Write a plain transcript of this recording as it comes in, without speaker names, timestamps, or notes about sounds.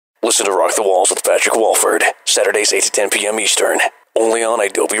Listen to Rock the Walls with Patrick Walford, Saturdays 8 to 10 p.m. Eastern, only on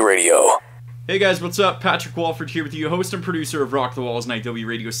Adobe Radio. Hey guys, what's up? Patrick Walford here with you, host and producer of Rock the Walls on IW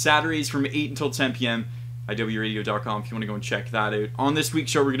Radio, Saturdays from 8 until 10 p.m. IWRadio.com if you want to go and check that out. On this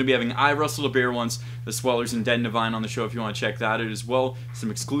week's show, we're going to be having I Rustled a Bear Once, The Swellers, and Dead and Divine on the show if you want to check that out as well.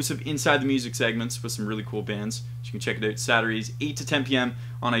 Some exclusive Inside the Music segments with some really cool bands. You can check it out Saturdays 8 to 10 p.m.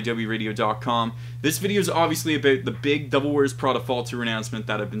 on IWRadio.com. This video is obviously about the big Devil Wears Prada Fall Tour announcement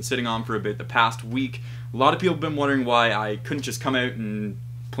that I've been sitting on for about the past week. A lot of people have been wondering why I couldn't just come out and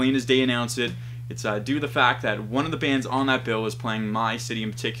plain as day announce it. It's due to the fact that one of the bands on that bill is playing my city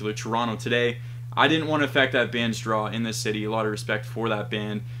in particular, Toronto, today. I didn't want to affect that band's draw in this city. A lot of respect for that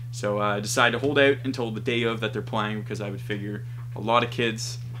band. So I decided to hold out until the day of that they're playing because I would figure a lot of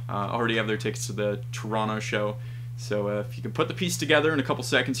kids already have their tickets to the Toronto show. So if you can put the piece together in a couple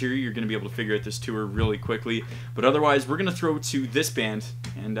seconds here, you're going to be able to figure out this tour really quickly. But otherwise, we're going to throw to this band,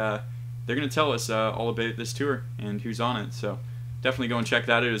 and they're going to tell us all about this tour and who's on it. So definitely go and check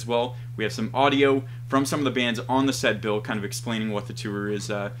that out as well. We have some audio from some of the bands on the said bill kind of explaining what the tour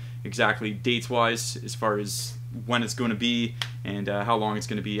is exactly dates-wise as far as when it's going to be and how long it's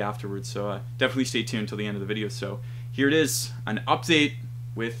going to be afterwards. So definitely stay tuned until the end of the video. So here it is, an update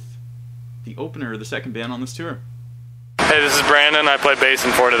with the opener, the second band on this tour. Hey, this is Brandon. I play bass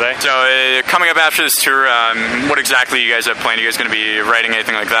in 4 today. So, coming up after this tour, what exactly you guys have planned? Are you guys going to be writing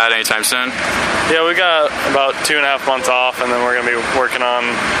anything like that anytime soon? Yeah, we got about 2.5 months off, and then we're going to be working on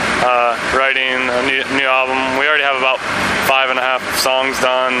writing a new album. We already have about 5.5 songs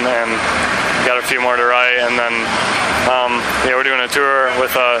done, and got a few more to write. And then, yeah, we're doing a tour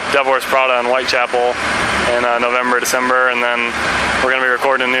with Devil Wears Prada in Whitechapel in November, December, and then we're going to be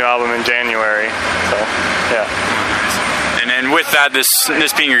recording a new album in January. So, yeah. And with that,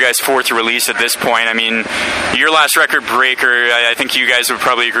 this being your guys' 4th release at this point, I mean, your last record, Breaker, I think you guys would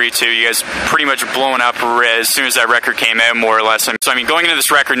probably agree to. You guys pretty much blown up as soon as that record came out, more or less. So, I mean, going into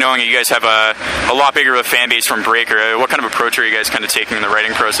this record, knowing that you guys have a lot bigger of a fan base from Breaker, what kind of approach are you guys kind of taking in the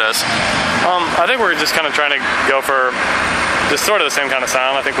writing process? I think we're just kind of trying to go for just sort of the same kind of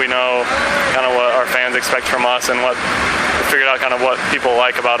sound. I think we know kind of what our fans expect from us and we figured out kind of what people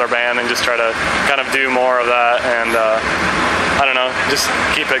like about our band and just try to kind of do more of that and I don't know, just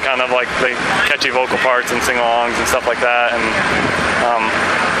keep it kind of like the catchy vocal parts and sing-alongs and stuff like that, and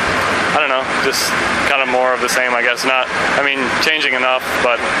I don't know, just kind of more of the same, I guess. Not, I mean, changing enough,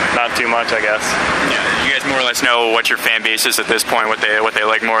 but not too much, I guess. Yeah, you guys more or less know what your fan base is at this point, what they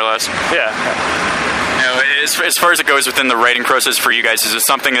like more or less. Yeah. Now, as far as it goes within the writing process for you guys, is this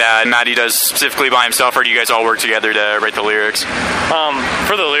something that Matty does specifically by himself, or do you guys all work together to write the lyrics?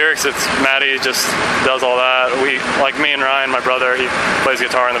 For the lyrics, it's Matty just does all that. Like me and Ryan, my brother, he plays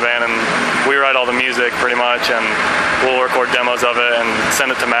guitar in the band, and we write all the music pretty much, and we'll record demos of it and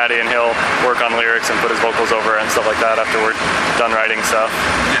send it to Matty, and he'll work on lyrics and put his vocals over it and stuff like that after we're done writing stuff.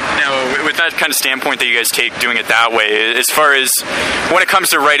 Now, with that kind of standpoint that you guys take doing it that way, as far as when it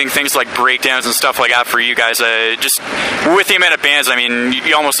comes to writing things like breakdowns and stuff like that for you guys, just with the amount of bands, I mean,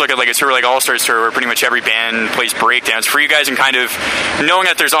 you almost look at like a tour like All-Stars tour where pretty much every band plays breakdowns. For you guys, and kind of knowing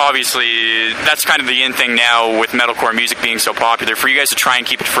that there's obviously, that's kind of the in thing now with metalcore music being so popular, for you guys to try and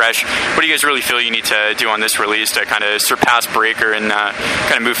keep it fresh, what do you guys really feel you need to do on this release to kind of surpass Breaker and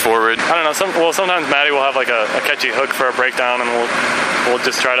kind of move forward? I don't know, sometimes Matty will have like a catchy hook for a breakdown, and we'll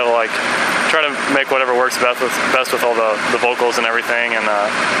just try to make whatever works best with all the vocals and everything, and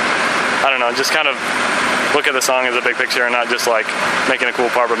I don't know, just kind of look at the song as a big picture and not just like making a cool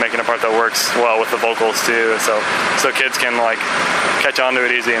part, but making a part that works well with the vocals too, so kids can like catch on to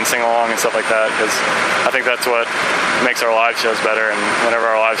it easy and sing along and stuff like that, because I think that's what makes our live shows better, and whenever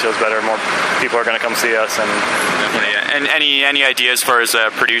our live shows better, more people are going to come see us. And and any ideas as far as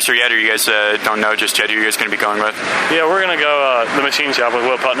a producer yet, or you guys don't know just yet who you guys going to be going with? Yeah, we're going to go The Machine Shop with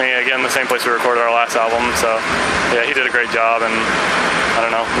Will Putney, again, the same place we recorded our last album, so yeah, he did a great job, and I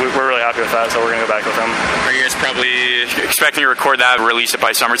don't know, we're really happy with that, so we're going to go back with him. Are you guys probably expecting to record that, release it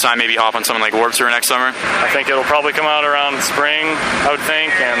by summertime, maybe hop on something like Warped Tour next summer? I think it'll probably come out around spring, I would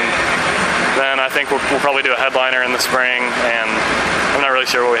think, and then I think we'll probably do a headliner in the spring, and I'm not really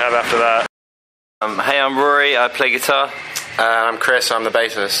sure what we have after that. Hey, I'm Rory, I play guitar. I'm Chris, I'm the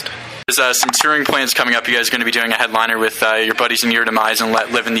bassist. There's some touring plans coming up. You guys are going to be doing a headliner with your buddies in Your Demise and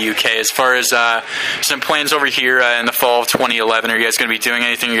Let Live in the UK. As far as some plans over here in the fall of 2011, are you guys going to be doing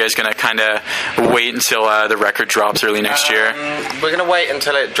anything? Are you guys going to kind of wait until the record drops early next year? We're going to wait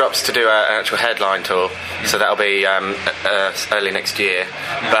until it drops to do an actual headline tour, so that'll be early next year.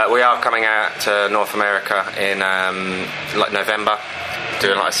 But we are coming out to North America in like November,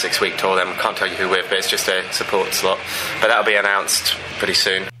 doing like a 6-week tour. Then we can't tell you who with, but it's just a support slot. But that'll be announced pretty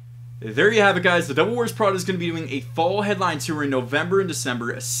soon. there you have it, guys. The Devil Wears Prada is going to be doing a fall headline tour in November and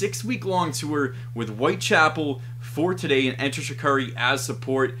December, a 6-week-long tour with Whitechapel, For Today, and Enter Shikari as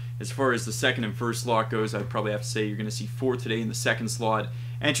support. As far as the second and first slot goes, I'd probably have to say you're going to see For Today in the second slot,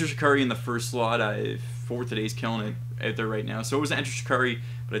 Enter Shikari in the first slot. For Today's killing it out there right now. So it was Enter Shikari,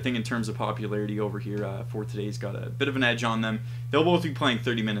 but I think in terms of popularity over here, For Today's got a bit of an edge on them. They'll both be playing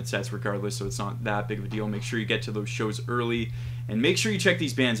 30-minute sets regardless, so it's not that big of a deal. Make sure you get to those shows early, and make sure you check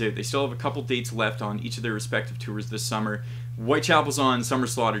these bands out. They still have a couple dates left on each of their respective tours this summer. Whitechapel's on Summer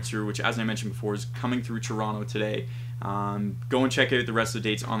Slaughter Tour, which, as I mentioned before, is coming through Toronto today. Go and check out the rest of the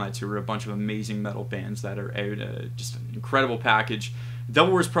dates on that tour. A bunch of amazing metal bands that are out. Just an incredible package.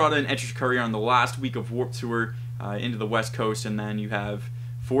 Devil Wears Prada and Enter Shikari are on the last week of Warped Tour into the West Coast, and then you have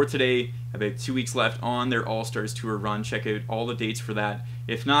For Today, about 2 weeks left on their All-Stars Tour run. Check out all the dates for that.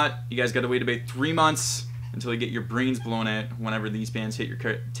 If not, you guys got to wait about 3 months until you get your brains blown out whenever these bands hit your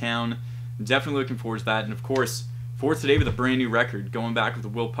town. I'm definitely looking forward to that. And of course, For Today with a brand new record, going back with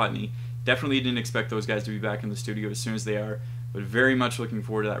Will Putney. Definitely didn't expect those guys to be back in the studio as soon as they are, but very much looking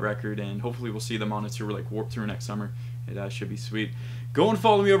forward to that record, and hopefully we'll see them on a tour like Warped Tour next summer. It should be sweet. Go and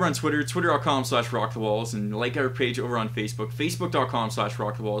follow me over on Twitter, twitter.com/RockTheWalls, and like our page over on Facebook,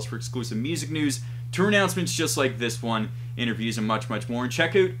 facebook.com/RockTheWalls for exclusive music news, tour announcements just like this one, interviews, and much, much more. And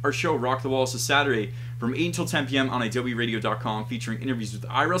check out our show, Rock the Walls, this Saturday from 8 until 10 p.m. on IWRadio.com, featuring interviews with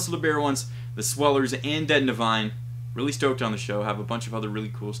I Wrestle the Bear Once, The Swellers, and Dead and Divine. Really stoked on the show. Have a bunch of other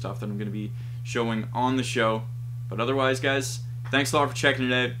really cool stuff that I'm going to be showing on the show. But otherwise, guys, thanks a lot for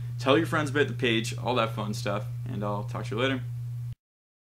checking it out. Tell your friends about the page, all that fun stuff, and I'll talk to you later.